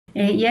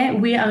Yeah,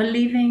 we are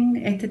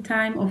living at a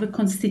time of a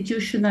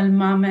constitutional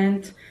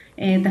moment.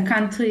 The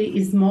country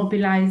is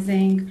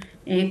mobilizing.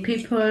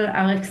 People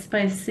are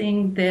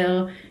expressing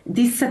their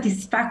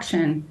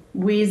dissatisfaction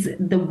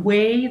with the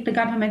way the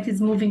government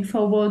is moving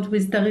forward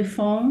with the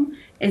reform,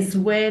 as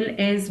well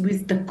as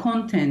with the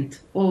content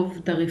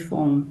of the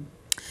reform.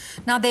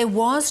 Now, there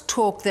was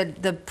talk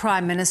that the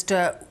Prime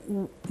Minister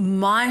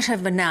might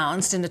have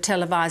announced in a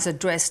televised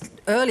address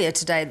earlier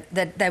today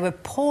that they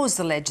would pause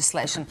the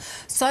legislation.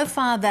 So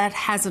far, that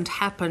hasn't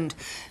happened.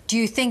 Do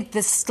you think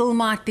this still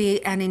might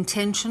be an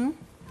intention?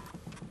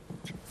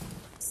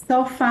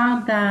 So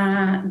far,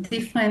 the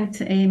different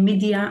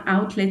media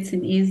outlets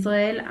in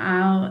Israel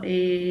are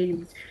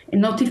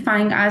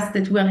notifying us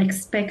that we're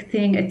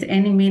expecting at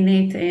any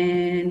minute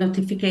a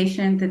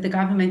notification that the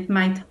government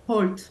might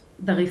halt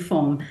the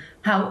reform.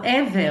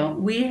 However,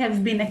 we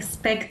have been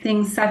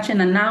expecting such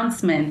an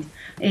announcement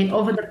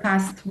over the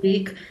past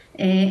week,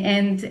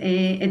 and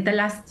at the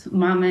last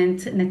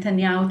moment,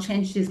 Netanyahu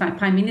changed his mind.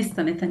 Prime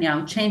Minister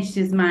Netanyahu changed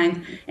his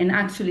mind and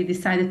actually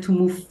decided to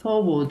move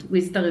forward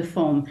with the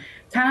reform.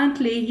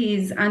 Currently, he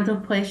is under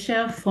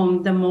pressure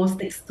from the most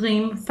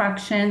extreme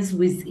factions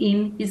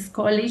within his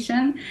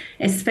coalition,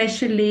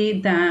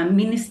 especially the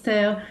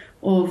Minister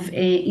of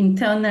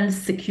Internal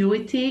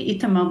Security,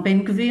 Itamar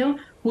Ben-Gvir,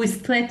 who is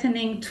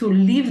threatening to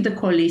leave the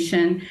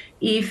coalition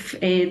if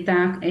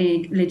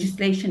the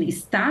legislation is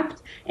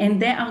stopped.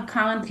 And they are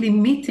currently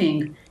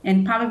meeting,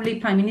 and probably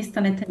Prime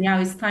Minister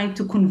Netanyahu is trying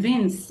to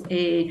convince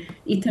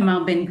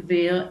Itamar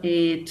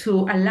Ben-Gvir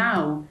to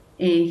allow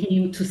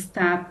him to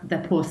start the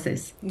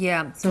process.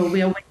 Yeah. So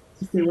we are waiting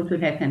to see what will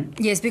happen.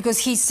 Yes,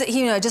 because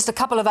just a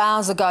couple of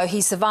hours ago,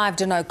 he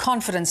survived a no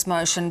confidence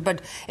motion,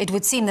 but it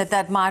would seem that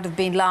that might have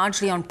been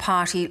largely on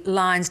party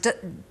lines.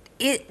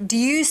 Do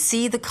you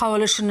see the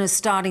coalition as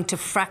starting to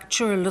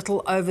fracture a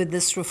little over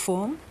this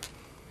reform?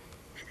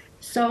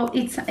 So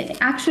it's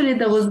actually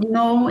there was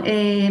no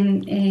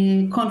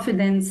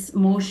confidence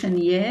motion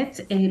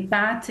yet,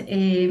 but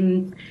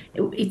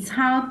it's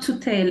hard to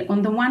tell.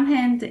 On the one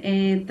hand,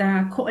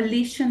 the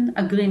coalition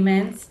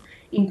agreements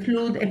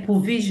include a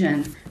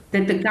provision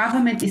that the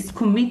government is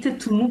committed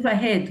to move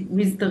ahead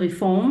with the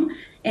reform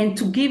and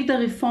to give the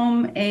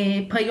reform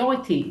a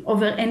priority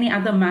over any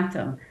other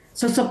matter.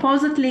 So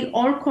supposedly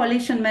all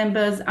coalition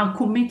members are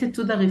committed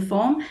to the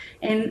reform,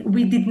 and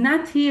we did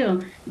not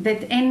hear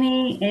that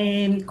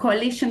any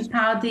coalition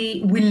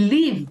party will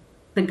leave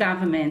the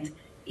government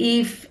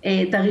if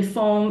the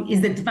reform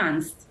is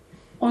advanced.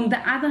 On the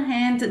other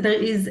hand,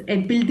 there is a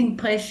building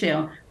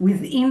pressure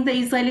within the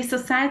Israeli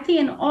society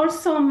and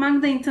also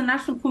among the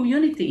international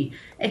community,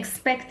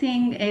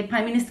 expecting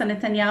Prime Minister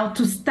Netanyahu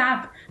to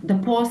stop the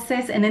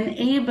process and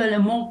enable a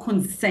more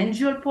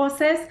consensual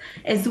process,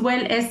 as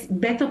well as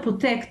better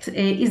protect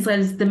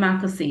Israel's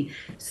democracy.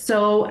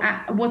 So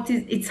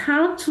it's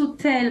hard to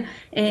tell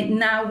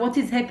now what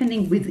is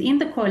happening within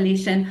the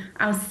coalition.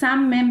 Are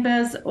some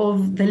members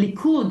of the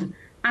Likud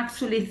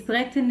actually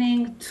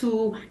threatening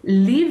to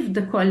leave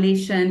the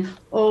coalition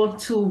or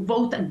to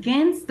vote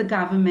against the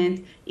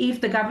government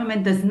if the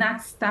government does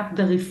not stop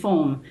the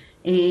reform?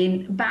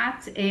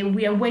 But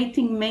we are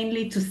waiting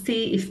mainly to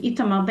see if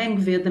Itamar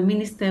Ben-Gvir, the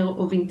Minister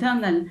of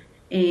Internal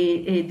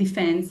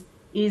Defense,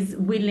 is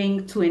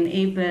willing to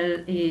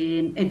enable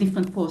a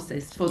different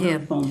process for the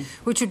reform.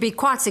 Which would be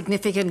quite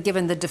significant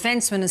given the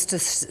Defence Minister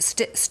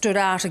stood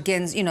out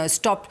against,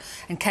 stopped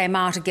and came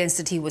out against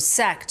it. He was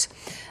sacked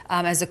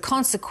as a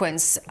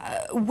consequence.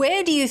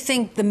 Where do you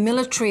think the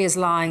military is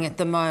lying at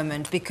the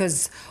moment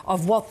because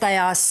of what they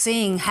are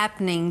seeing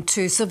happening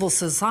to civil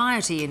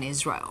society in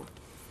Israel?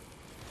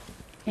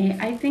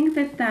 I think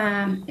that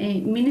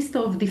the Minister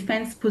of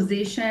Defense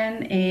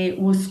position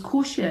was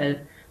crucial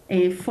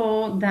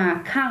for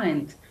the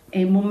current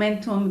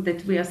momentum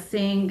that we are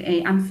seeing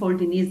unfold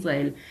in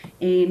Israel.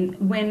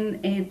 When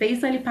the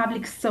Israeli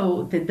public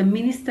saw that the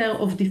Minister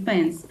of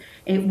Defense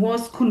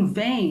was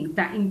conveying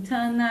the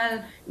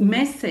internal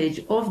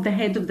message of the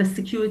head of the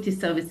security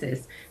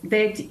services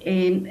that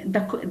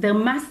there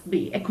must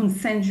be a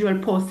consensual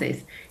process,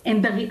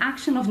 and the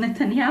reaction of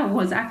Netanyahu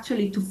was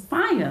actually to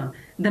fire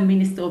the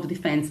Minister of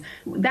Defense,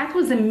 that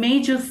was a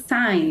major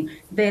sign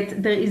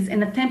that there is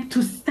an attempt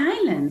to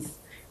silence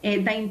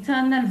the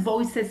internal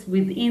voices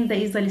within the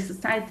Israeli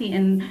society,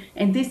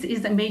 and this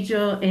is a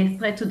major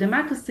threat to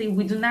democracy.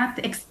 We do not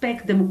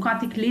expect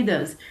democratic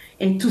leaders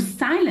to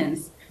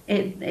silence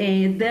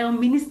their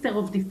Minister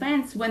of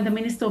Defense when the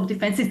Minister of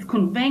Defense is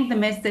conveying the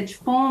message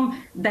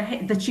from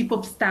the Chief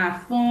of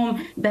Staff,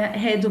 from the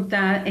head of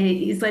the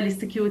Israeli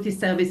Security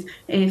Service,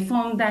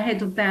 from the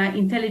head of the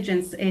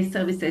intelligence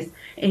services,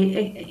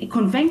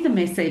 conveying the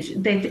message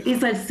that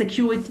Israel's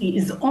security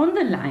is on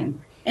the line.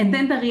 And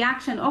then the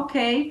reaction,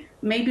 okay,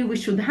 maybe we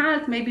should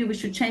halt, maybe we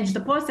should change the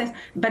process,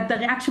 but the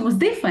reaction was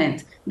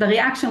different. The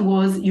reaction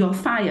was, you're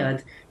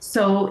fired.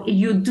 So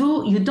you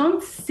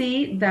don't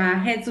see the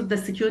heads of the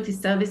security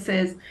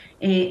services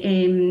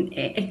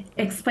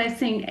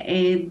expressing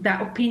the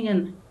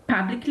opinion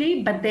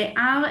publicly, but they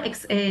are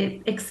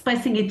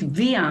expressing it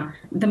via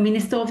the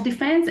Minister of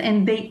Defense,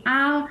 and they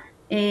are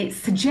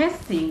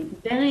suggesting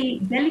very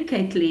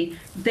delicately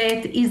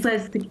that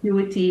Israel's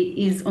security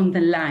is on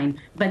the line.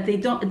 But they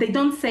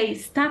don't say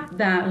stop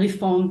the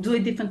reform, do a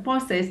different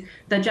process.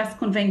 They're just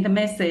conveying the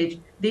message.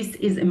 This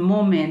is a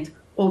moment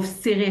of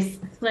serious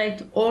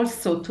threat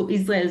also to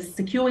Israel's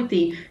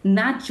security,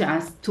 not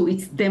just to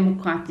its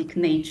democratic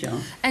nature.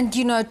 And,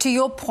 you know, to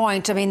your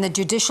point, I mean, the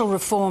judicial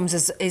reforms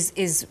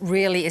is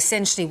really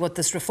essentially what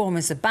this reform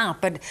is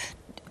about. But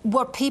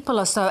what people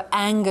are so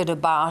angered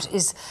about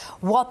is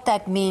what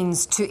that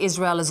means to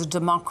Israel as a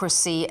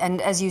democracy.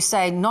 And as you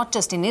say, not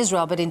just in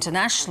Israel, but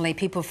internationally,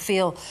 people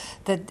feel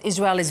that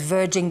Israel is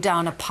verging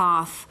down a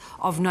path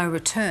of no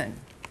return.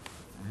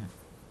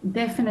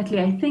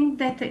 Definitely. I think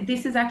that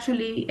this is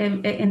actually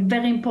a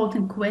very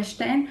important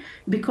question,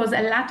 because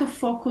a lot of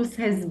focus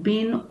has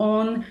been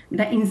on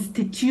the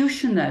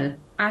institutional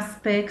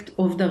aspect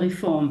of the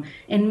reform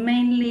and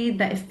mainly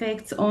the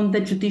effects on the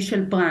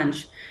judicial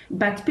branch.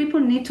 But people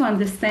need to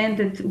understand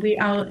that we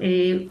are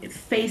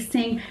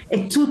facing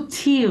a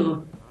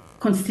two-tier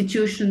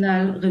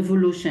constitutional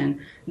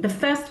revolution. The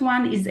first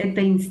one is at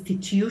the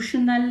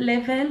institutional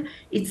level.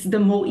 It's the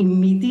more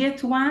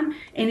immediate one,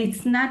 and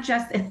it's not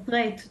just a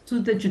threat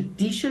to the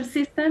judicial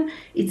system,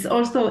 it's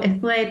also a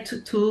threat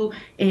to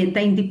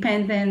the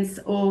independence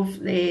of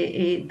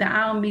the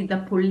army, the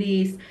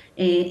police.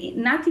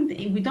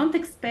 We don't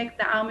expect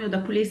the army or the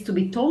police to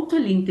be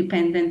totally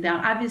independent. They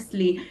are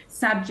obviously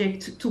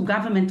subject to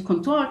government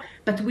control,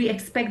 but we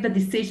expect the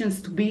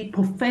decisions to be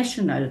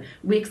professional.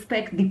 We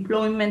expect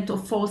deployment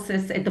of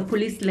forces at the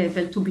police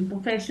level to be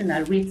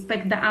professional. We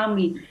expect the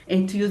army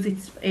to use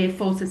its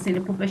forces in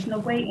a professional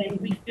way, and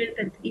we feel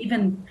that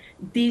even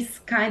these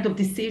kind of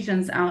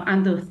decisions are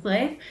under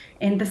threat.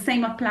 And the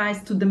same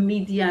applies to the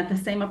media, the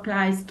same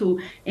applies to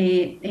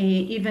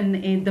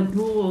even the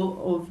Bureau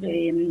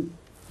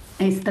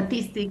of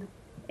Statistics,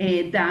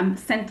 the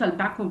Central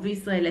Bank of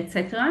Israel,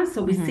 etc.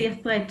 So we see a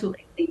threat to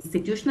the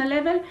institutional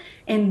level,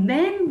 and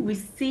then we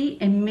see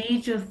a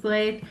major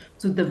threat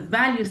to the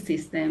value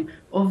system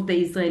of the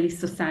Israeli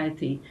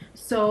society.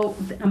 So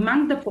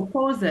among the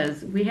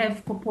proposals, we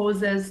have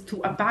proposals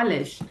to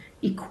abolish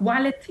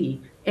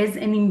equality as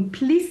an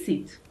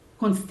implicit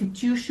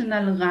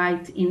constitutional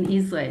right in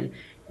Israel.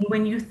 And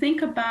when you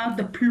think about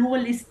the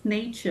pluralist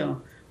nature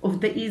of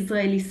the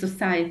Israeli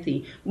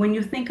society, when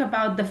you think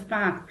about the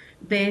fact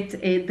that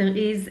there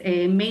is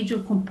a major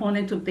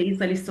component of the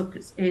Israeli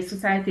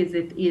society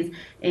that is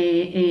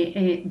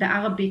the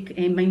Arabic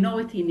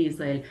minority in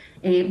Israel,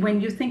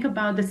 when you think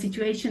about the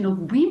situation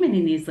of women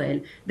in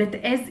Israel, that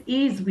as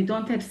is, we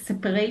don't have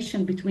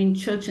separation between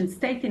church and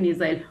state in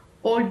Israel,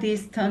 all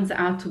this turns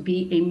out to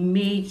be a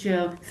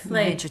major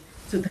threat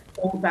to the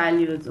core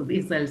values of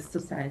Israel's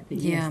society.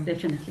 Yeah. Yes,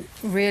 definitely.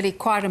 Really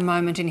quite a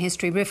moment in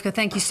history. Rivka,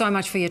 thank you so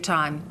much for your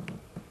time.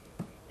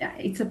 Yeah,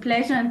 it's a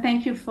pleasure, and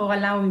thank you for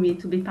allowing me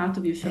to be part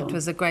of your show. It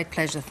was a great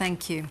pleasure.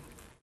 Thank you.